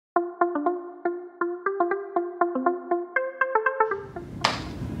Welcome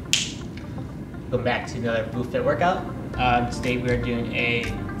back to another VuFitt workout. Today we are doing a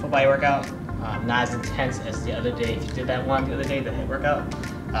full body workout, not as intense as the other day. If you did that one the other day, the hip workout,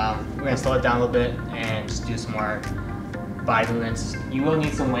 we're going to slow it down a little bit and just do some more body movements. You will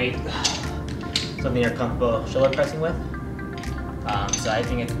need some weight, something you're comfortable shoulder pressing with. So I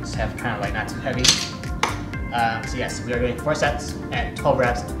think it's kind of like not too heavy. So yes, we are doing 4 sets at 12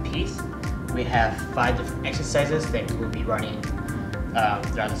 reps a piece. We have 5 different exercises that we will be running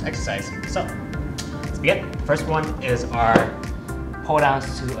throughout this exercise. So let's begin. The first one is our pull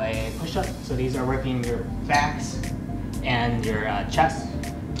downs to a push-up. So these are working your backs and your chest.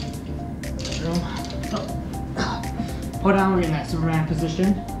 So pull down, we're in that Superman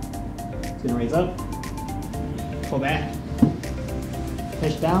position. It's gonna raise up, pull back,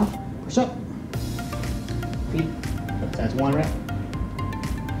 push down, push up. Feet. That's 1 rep.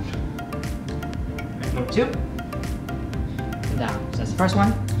 Right, number 2. And down. So that's the first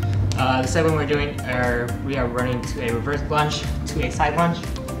one. The second one we're doing we are running to a reverse lunge to a side lunge.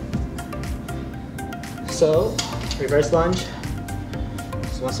 So reverse lunge.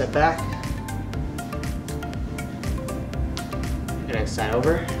 Just 1 step back. And then side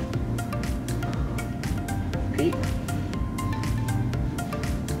over. Repeat.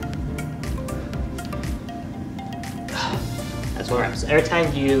 That's 1 rep. So every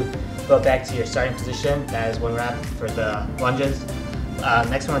time you go back to your starting position, that is 1 rep for the lunges.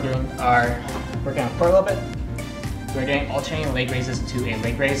 Next one we're doing are working on core a little bit. We're doing alternating leg raises to a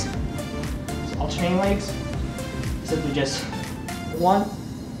leg raise. So alternating legs, simply just 1,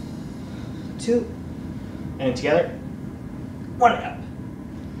 2, and together 1 rep.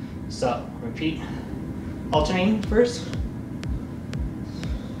 So repeat, alternating first,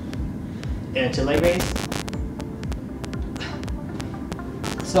 and into leg raise.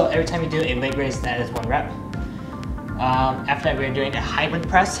 So every time you do a leg raise, that is 1 rep. After that, we're doing a hybrid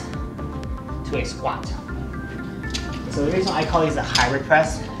press to a squat. So the reason I call these a hybrid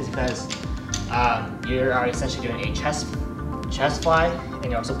press is because you are essentially doing a chest fly, and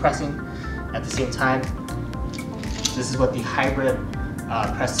you're also pressing at the same time. This is what the hybrid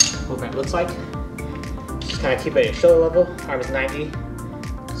press movement looks like. Just kind of keep it at your shoulder level. Arm is 90.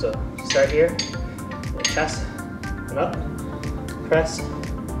 So start here, the chest, and up, press.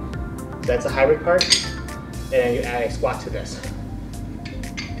 So that's the hybrid part, and then you add a squat to this.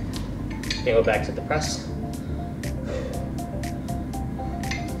 Then go back to the press.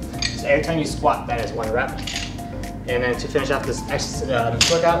 So every time you squat, that is 1 rep. And then to finish off this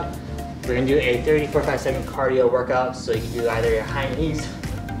workout, we're gonna do a 30-45 second cardio workout. So you can do either your high knees,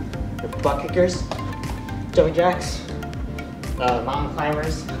 your butt kickers, jumping jacks, mountain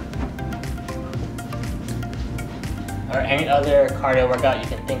climbers, or any other cardio workout you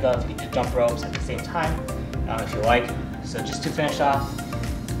can think of. You can do jump ropes at the same time if you like. So just to finish off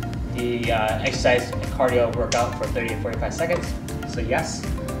the exercise and cardio workout for 30 to 45 seconds. So yes,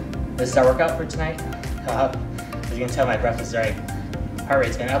 this is our workout for tonight. As you can tell, my breath is very, heart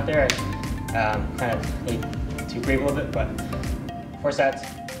rate's getting up there. Kind of need to breathe a little bit, but 4 sets,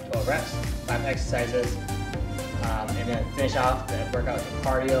 12 reps, 5 exercises. And then finish off the workout with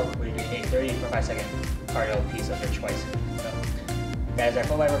cardio. We're doing a 30 to 45 second cardio piece of your choice. So that is our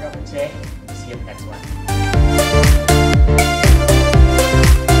full body workout for today. We'll see you in the next one.